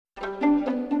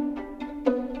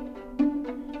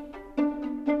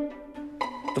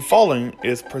The following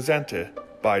is presented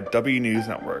by W News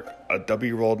Network, a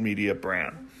W World Media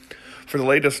brand. For the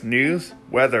latest news,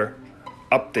 weather,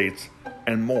 updates,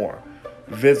 and more,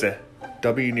 visit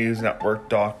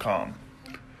WNewsNetwork.com.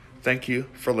 Thank you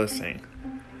for listening.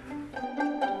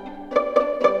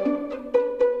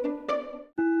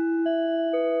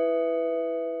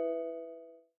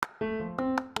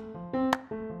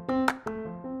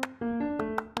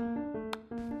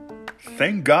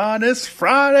 Thank God it's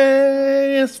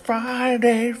Friday. It's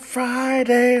Friday.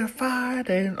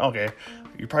 Okay,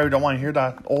 you probably don't want to hear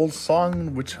that old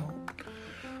song which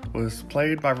was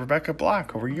played by Rebecca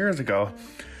Black over years ago.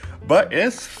 But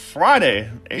it's Friday,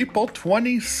 April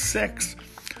 26,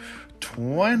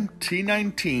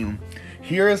 2019.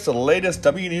 Here is the latest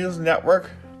W News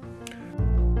Network.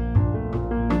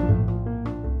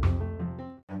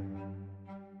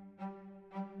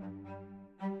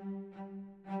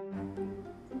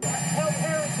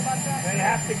 They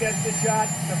have to get the shot.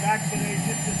 The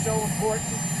vaccinations is so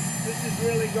important. This is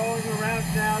really going around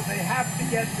now. They have to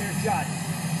get their shot.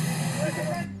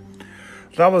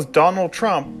 That was Donald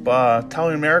Trump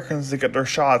telling Americans to get their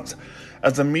shots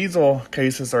as the measles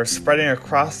cases are spreading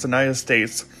across the United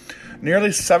States.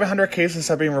 Nearly 700 cases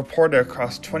have been reported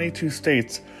across 22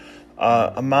 states,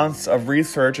 amounts of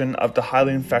resurgence of the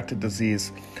highly infected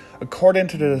disease, according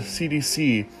to the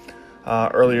CDC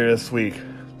earlier this week.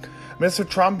 Mr.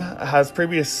 Trump has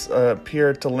previously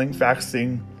appeared to link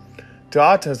vaccine to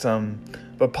autism,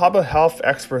 but public health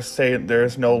experts say there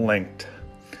is no link.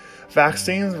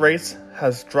 Vaccine rates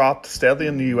has dropped steadily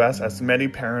in the U.S. as many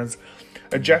parents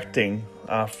ejecting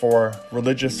for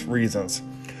religious reasons.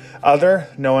 Other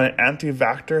known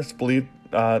anti-vaxxers believe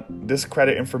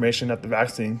discredit information that the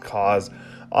vaccine cause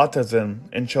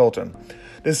autism in children.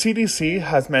 The CDC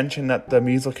has mentioned that the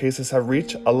measles cases have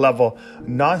reached a level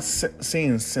not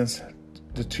seen since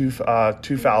the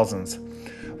 2000s,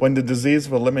 when the disease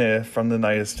was eliminated from the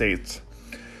United States.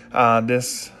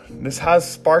 This has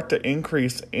sparked an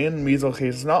increase in measles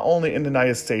cases not only in the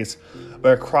United States,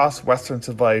 but across Western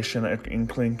civilization,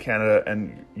 including Canada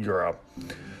and Europe.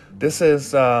 This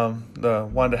is one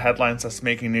of the headlines that's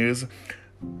making news.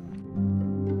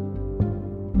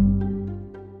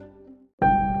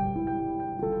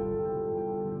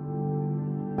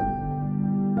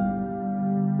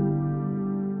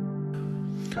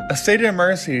 A state of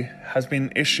emergency has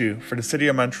been issued for the city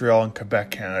of Montreal and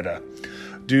Quebec, Canada,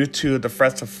 due to the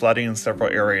threats of flooding in several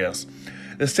areas.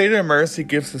 The state of emergency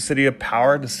gives the city a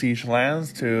power to seize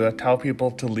lands, to tell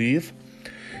people to leave,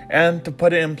 and to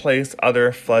put in place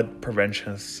other flood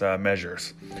prevention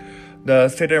measures. The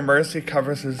state of emergency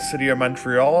covers the city of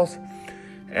Montreal,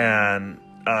 and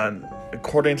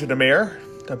according to the mayor,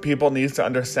 the people need to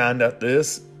understand that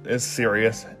this is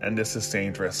serious and this is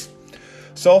dangerous.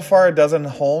 So far, a dozen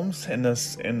homes in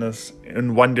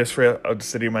one district of the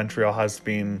city of Montreal has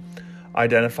been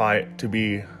identified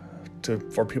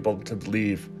for people to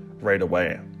leave right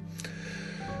away.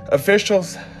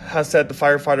 Officials have said the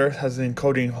firefighters has been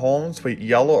coding homes with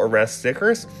yellow or red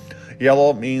stickers.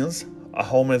 Yellow means a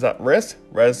home is at risk.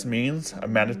 Red means a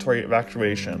mandatory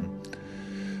evacuation.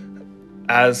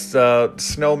 As the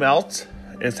snow melts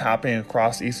is happening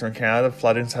across eastern Canada,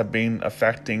 floodings have been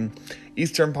affecting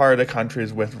eastern part of the country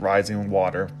with rising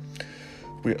water.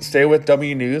 We stay with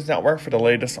W News Network for the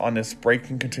latest on this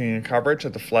breaking continuing coverage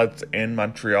of the floods in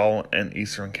Montreal and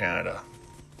eastern Canada.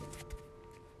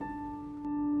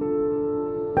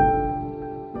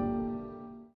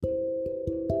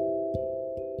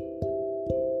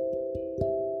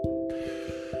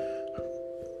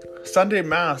 Sunday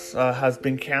Mass has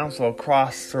been cancelled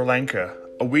across Sri Lanka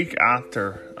a week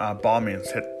after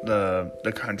bombings hit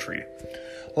the country.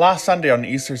 Last Sunday, on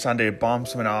Easter Sunday,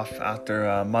 bombs went off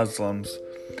after Muslims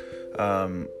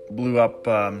blew up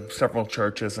several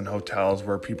churches and hotels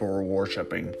where people were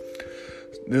worshiping.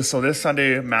 This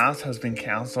Sunday Mass has been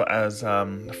canceled as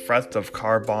threats of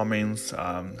car bombings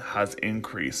has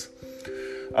increased.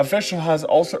 Official has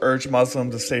also urged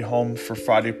Muslims to stay home for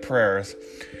Friday prayers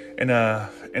in a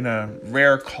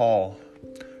rare call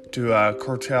to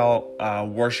curtail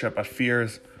worship as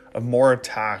fears of more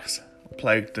attacks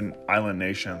plagued the island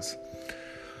nations.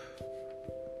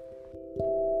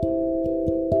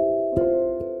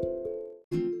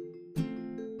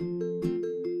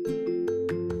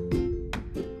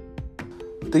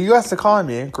 The U.S.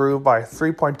 economy grew by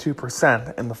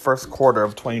 3.2% in the first quarter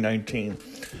of 2019.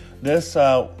 This,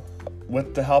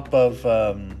 with the help of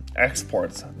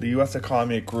exports, the U.S.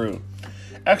 economy grew.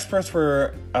 Experts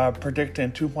were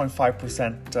predicting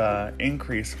 2.5%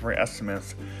 increase for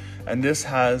estimates, and this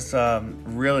has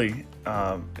really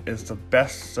is the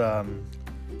best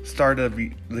start of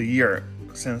the year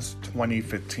since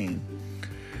 2015.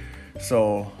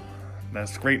 So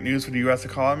that's great news for the U.S.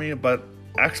 economy, but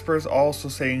experts also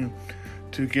saying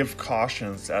to give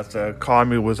cautions as the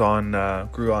economy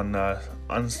grew on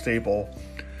unstable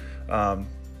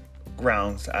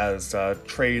grounds as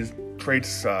trade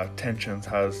tensions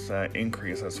has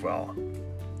increased as well.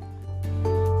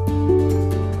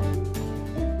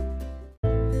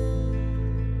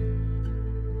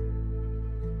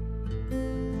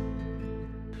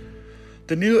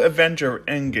 The new Avenger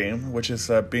Endgame, which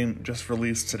is being just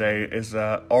released today, is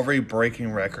already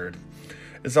breaking record.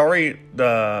 It's already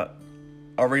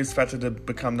expected to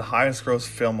become the highest gross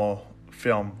film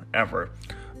ever,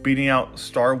 beating out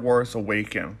Star Wars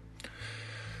Awaken.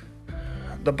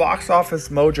 The Box Office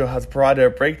Mojo has provided a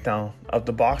breakdown of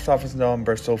the box office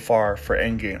numbers so far for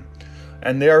Endgame,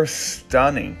 and they are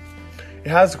stunning. It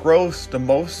has grossed the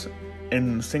most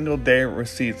in single-day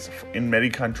receipts in many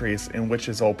countries in which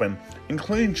it's open,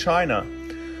 including China,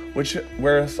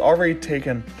 where it's already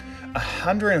taken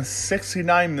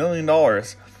 $169 million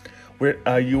with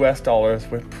US dollars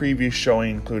with previous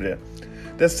showing included.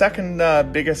 The second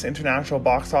biggest international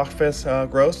box office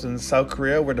gross in South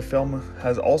Korea, where the film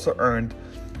has also earned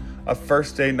a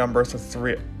first-day numbers of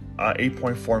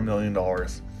 $8.4 million.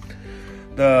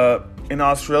 In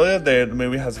Australia, the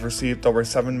movie has received over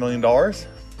 $7 million,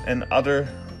 and other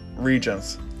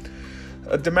regions.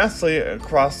 Domestically,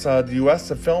 across the US,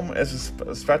 the film is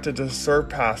expected to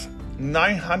surpass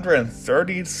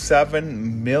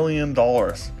 $937 million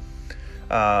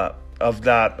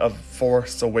of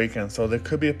Force Awakens. So there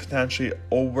could be potentially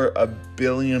over $1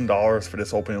 billion for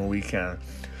this opening weekend.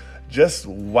 Just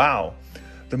wow.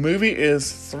 The movie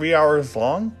is 3 hours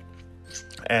long,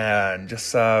 and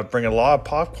just bring a lot of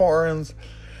popcorns,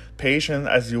 patience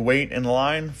as you wait in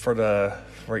line for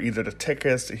either the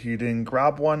tickets if you didn't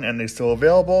grab one and they're still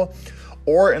available,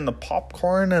 or in the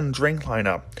popcorn and drink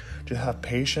lineup. Just have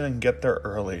patience and get there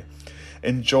early.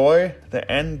 Enjoy the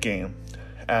end game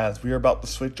as we are about to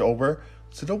switch over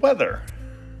to the weather.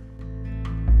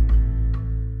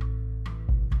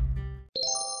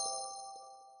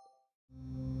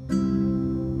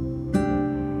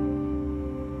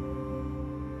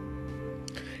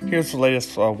 Here's the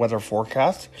latest weather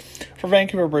forecast. For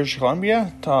Vancouver, British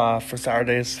Columbia, for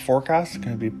Saturday's forecast, it's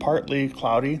going to be partly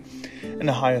cloudy and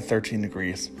a high of 13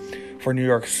 degrees. For New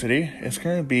York City, it's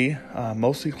going to be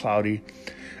mostly cloudy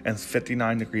and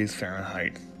 59 degrees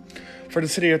Fahrenheit. For the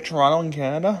city of Toronto in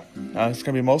Canada, it's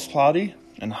going to be most cloudy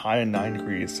and high of 9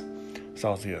 degrees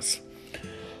Celsius.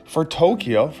 For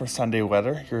Tokyo, for Sunday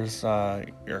weather, here's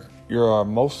your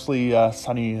mostly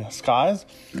sunny skies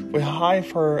with a high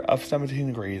of 17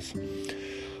 degrees.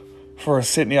 For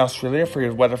Sydney, Australia, for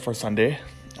your weather for Sunday,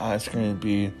 it's going to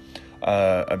be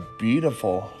a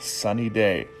beautiful sunny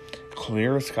day.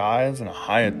 Clear skies and a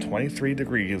high of 23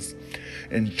 degrees.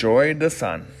 Enjoy the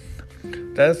sun.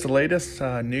 That is the latest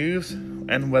news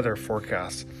and weather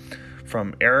forecast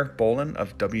from Eric Boland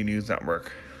of W News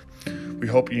Network. We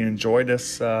hope you enjoy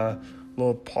this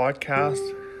little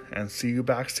podcast and see you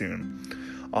back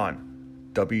soon on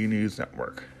W News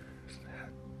Network,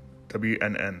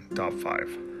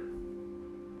 WNN.5.